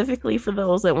specifically for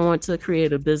those that want to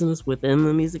create a business within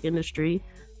the music industry,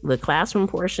 The classroom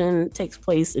portion takes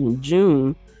place in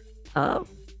June,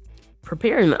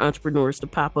 preparing the entrepreneurs to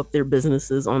pop up their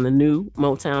businesses on the new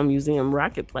Motown Museum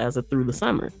Rocket Plaza through the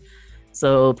summer.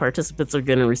 So participants are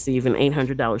going to receive an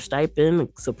 $800 stipend and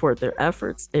support their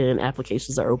efforts, and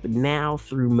applications are open now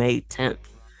through May 10th.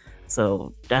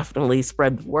 So definitely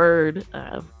spread the word.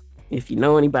 If you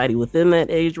know anybody within that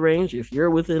age range, if you're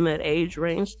within that age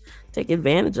range, take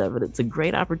advantage of it. It's a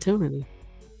great opportunity.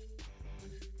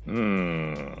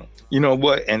 You know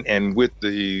what? And with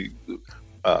the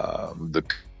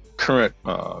current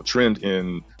trend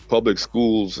in public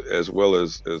schools as well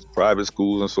as private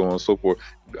schools and so on and so forth,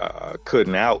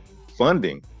 cutting out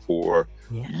funding for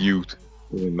youth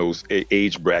in those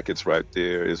age brackets right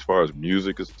there, as far as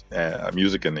music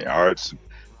and the arts,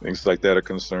 things like that are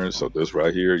concerned. So this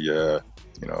right here, you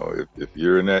know, if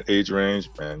you're in that age range,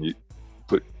 man,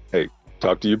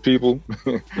 talk to your people,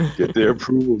 get their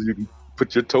approval. You can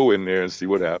put your toe in there and see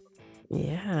what happens.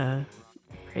 Yeah,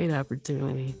 great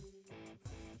opportunity.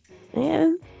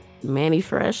 And Mannie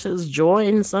Fresh has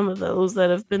joined some of those that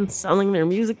have been selling their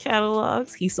music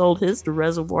catalogs. He sold his to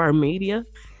Reservoir Media.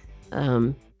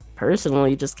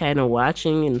 Personally, just kind of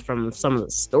watching and from some of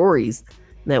the stories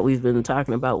that we've been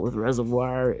talking about with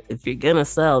Reservoir, if you're gonna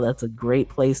sell, that's a great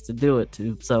place to do it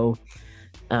to. So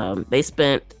they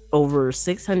spent over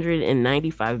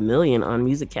 $695 million on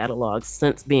music catalogs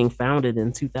since being founded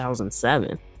in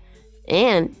 2007.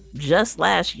 And just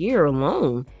last year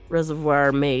alone,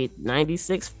 Reservoir made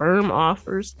 96 firm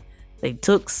offers. They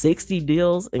took 60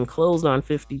 deals and closed on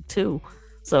 52.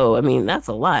 So, I mean, that's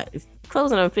a lot. If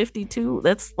closing on 52,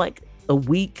 that's like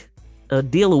a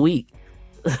deal a week.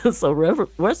 So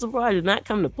Reservoir did not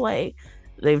come to play.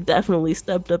 They've definitely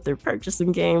stepped up their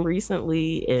purchasing game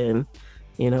recently, and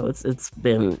you know, it's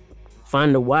been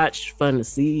fun to watch, fun to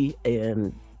see,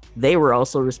 and they were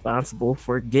also responsible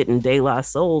for getting De La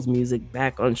Soul's music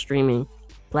back on streaming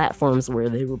platforms where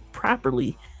they were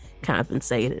properly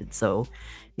compensated. So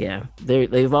yeah,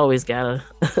 they've always got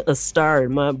a star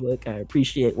in my book. I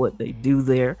appreciate what they do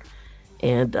there.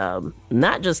 And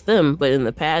not just them, but in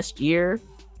the past year,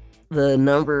 the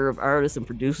number of artists and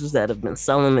producers that have been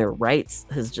selling their rights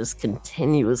has just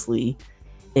continuously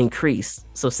increased.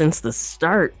 So since the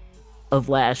start of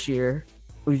last year,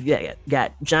 we've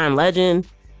got John Legend,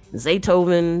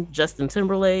 Zaytoven, Justin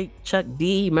Timberlake, Chuck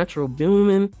D, Metro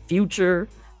Boomin, Future,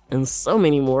 and so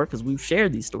many more, because we've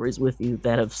shared these stories with you,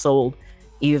 that have sold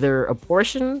either a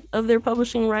portion of their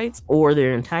publishing rights or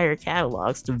their entire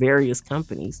catalogs to various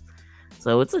companies.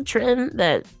 So it's a trend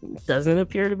that doesn't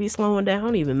appear to be slowing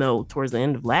down, even though towards the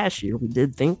end of last year we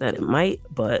did think that it might,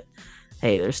 but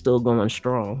hey, they're still going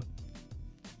strong.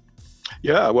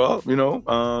 Yeah, well, you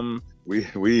know,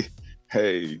 we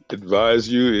advise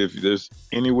you, if there's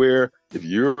anywhere, if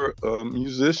you're a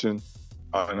musician,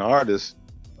 an artist,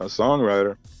 a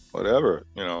songwriter, whatever,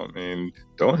 you know, I mean,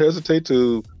 don't hesitate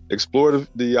to explore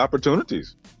the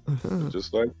opportunities,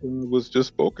 just like was just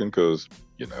spoken, because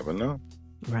you never know.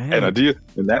 Right. And a deal,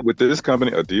 and that with this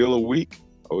company, a deal a week.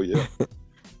 Oh yeah.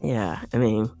 Yeah, I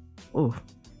mean,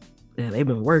 they've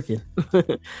been working.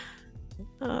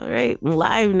 All right,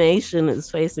 Live Nation is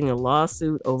facing a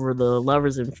lawsuit over the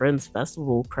Lovers and Friends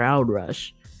Festival crowd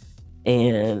rush,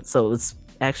 and so it's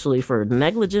actually for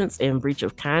negligence and breach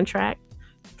of contract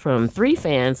from 3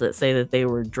 fans that say that they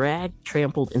were dragged,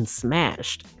 trampled, and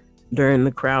smashed during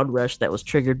the crowd rush that was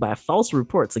triggered by false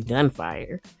reports of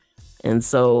gunfire. And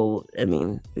so, I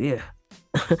mean, yeah,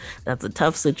 that's a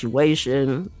tough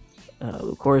situation.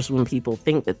 Of course, when people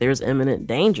think that there's imminent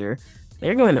danger,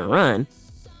 they're going to run.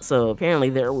 So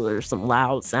apparently there were some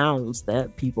loud sounds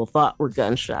that people thought were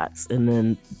gunshots, and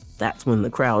then that's when the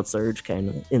crowd surge kind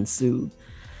of ensued.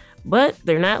 But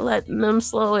they're not letting them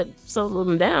slow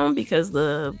them down, because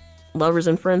the Lovers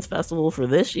and Friends Festival for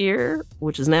this year,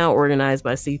 which is now organized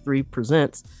by C3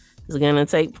 Presents, is going to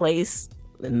take place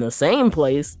in the same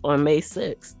place on May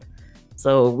 6th.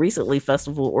 So recently,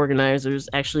 festival organizers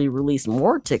actually released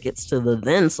more tickets to the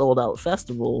then sold out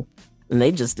festival, and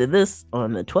they just did this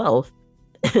on the 12th.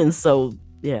 And so,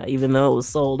 yeah, even though it was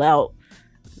sold out,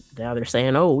 now they're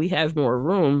saying, oh, we have more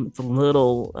room. It's a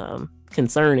little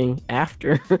concerning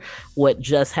after what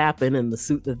just happened and the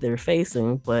suit that they're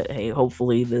facing. But hey,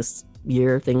 hopefully this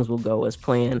year things will go as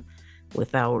planned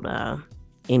without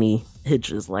any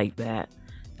hitches like that.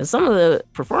 And some of the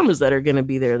performers that are going to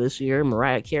be there this year: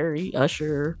 Mariah Carey,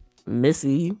 Usher,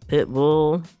 Missy,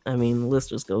 Pitbull. I mean, the list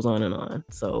just goes on and on.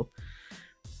 So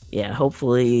yeah,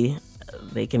 hopefully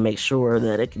they can make sure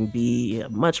that it can be a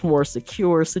much more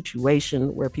secure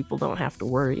situation where people don't have to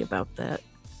worry about that.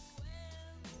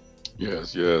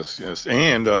 Yes.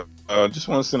 And I just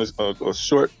want to send a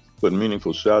short But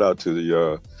meaningful shout out to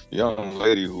the young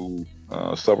lady who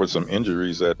suffered some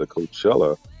injuries at the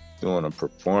Coachella doing a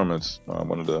performance.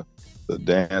 One of the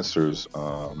dancers.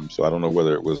 So I don't know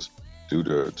whether it was due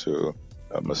to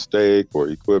a mistake or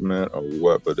equipment or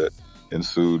what, but it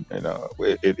ensued, and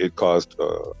it caused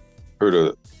her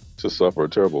to suffer a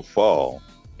terrible fall.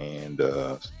 And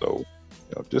so,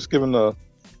 just giving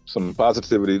some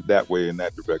positivity that way, in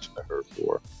that direction to her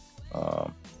for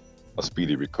a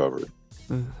speedy recovery.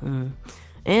 Mm-hmm.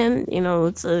 And,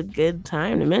 it's a good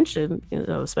time to mention,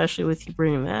 especially with you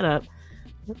bringing that up,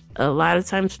 a lot of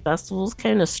times festivals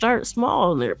kind of start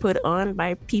small and they're put on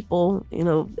by people,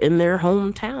 in their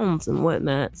hometowns and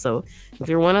whatnot. So if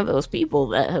you're one of those people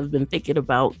that have been thinking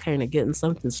about kind of getting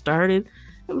something started,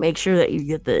 make sure that you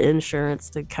get the insurance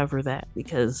to cover that,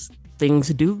 because things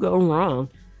do go wrong.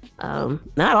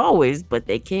 Not always, but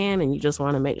they can, and you just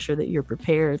want to make sure that you're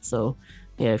prepared. So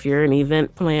yeah, if you're an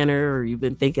event planner or you've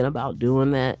been thinking about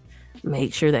doing that,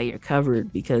 make sure that you're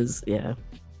covered, because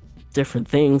different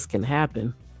things can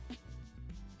happen.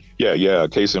 Yeah.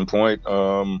 Case in point,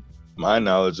 my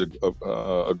knowledge of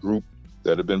a group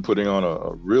that had been putting on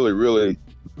a really, really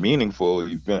meaningful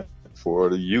event for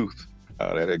the youth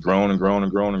that had grown and grown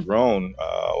and grown and grown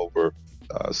over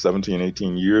 17,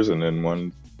 18 years. And then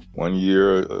one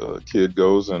year, a kid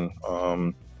goes and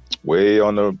way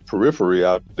on the periphery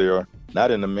out there, not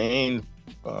in the main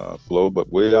flow,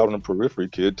 but way out on the periphery,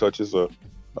 kid touches a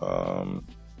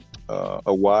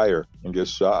wire and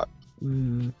gets shot.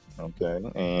 Okay,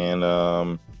 and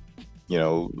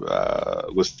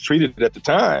was treated at the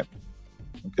time.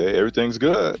 Okay, everything's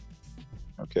good.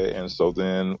 Okay, and so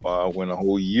then when a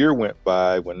whole year went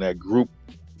by, when that group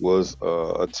was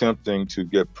attempting to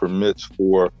get permits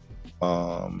for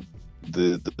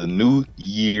the New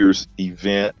Year's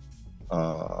event,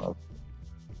 the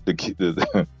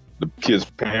kid's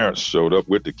parents showed up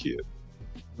with the kid.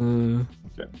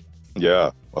 Okay.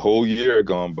 Yeah, a whole year had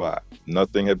gone by.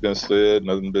 Nothing had been said,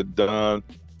 nothing been done,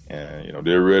 and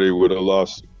they're ready with a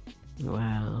lawsuit.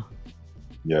 Wow.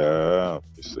 Yeah,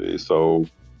 you see. So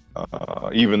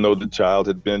even though the child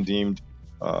had been deemed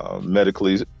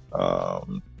medically, I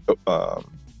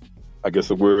guess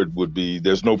the word would be,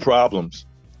 there's no problems.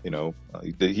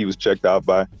 He was checked out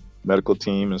by medical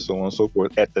team and so on and so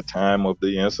forth at the time of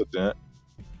the incident.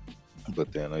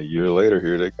 But then a year later,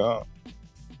 here they come.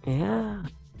 Yeah.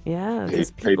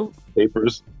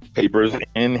 Papers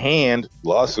in hand,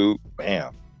 lawsuit,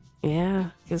 bam. Yeah,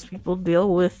 because people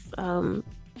deal with,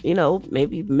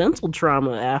 maybe mental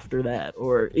trauma after that,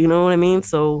 or you know what I mean.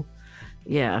 So,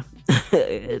 yeah,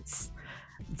 it's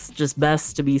just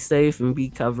best to be safe and be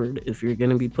covered if you're going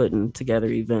to be putting together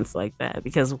events like that,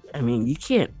 because you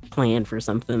can't plan for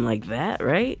something like that,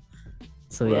 right?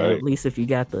 So yeah, right. At least if you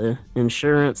got the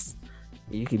insurance,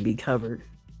 you can be covered.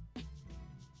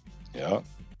 Yeah.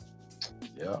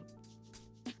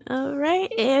 All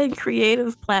right, and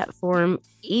creative platform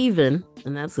Even,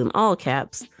 and that's in all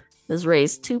caps, has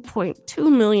raised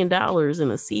 $2.2 million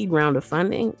in a seed round of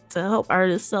funding to help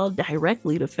artists sell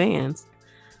directly to fans.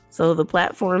 So the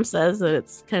platform says that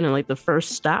it's kind of like the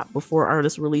first stop before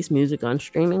artists release music on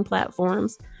streaming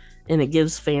platforms, and it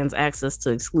gives fans access to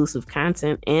exclusive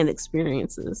content and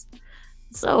experiences.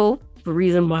 So the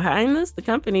reason behind this, the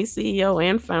company's CEO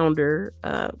and founder,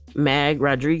 Mag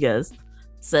Rodriguez,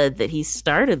 said that he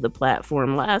started the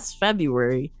platform last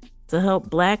February to help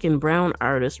Black and Brown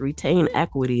artists retain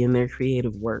equity in their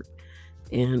creative work.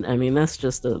 And that's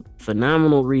just a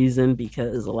phenomenal reason,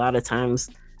 because a lot of times,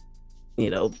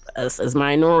 us as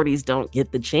minorities don't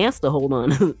get the chance to hold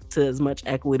on to as much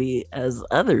equity as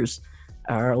others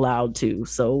are allowed to.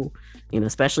 So,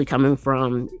 especially coming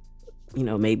from,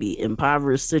 maybe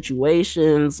impoverished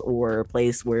situations or a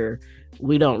place where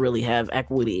we don't really have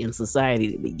equity in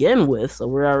society to begin with. So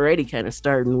we're already kind of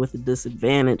starting with a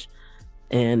disadvantage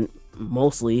and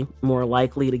mostly more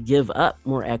likely to give up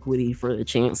more equity for the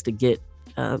chance to get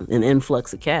an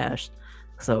influx of cash.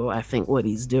 So I think what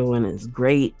he's doing is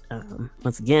great.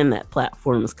 Once again, that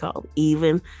platform is called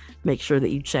Even. Make sure that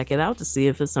you check it out to see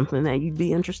if it's something that you'd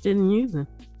be interested in using.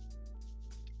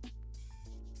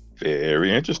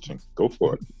 Very interesting. Go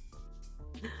for it.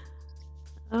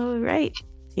 All right.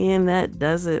 And that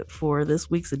does it for this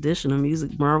week's edition of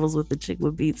Music Marvels with the Chick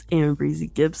with Beats and Breezy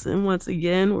Gipson. Once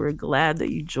again, we're glad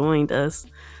that you joined us.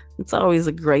 It's always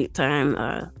a great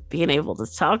time being able to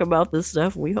talk about this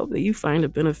stuff. We hope that you find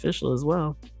it beneficial as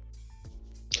well.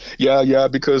 Yeah,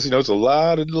 because there's a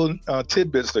lot of little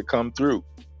tidbits that come through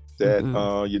that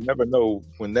you never know.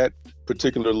 When that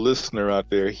particular listener out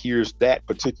there hears that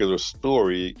particular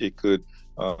story, it could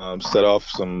set off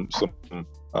some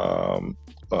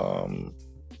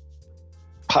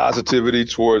positivity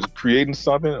towards creating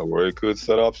something, or it could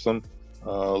set up some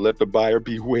let the buyer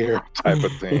beware type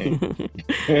of thing.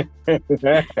 And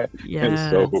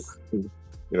so,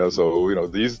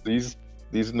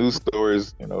 these news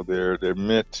stories, they're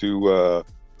meant to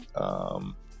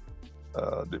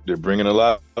they're bringing a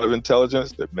lot of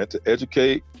intelligence. They're meant to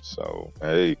educate. So,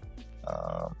 hey,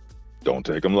 don't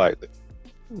take them lightly.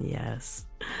 Yes.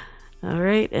 All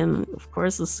right. And of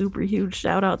course, a super huge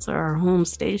shout out to our home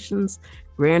stations,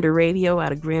 Grander Radio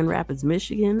out of Grand Rapids,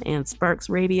 Michigan, and Sparks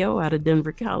Radio out of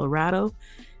Denver, Colorado.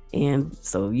 And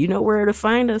so you know where to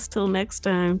find us. Till next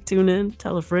time, tune in,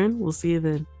 tell a friend. We'll see you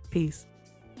then. Peace.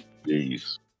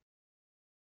 Peace.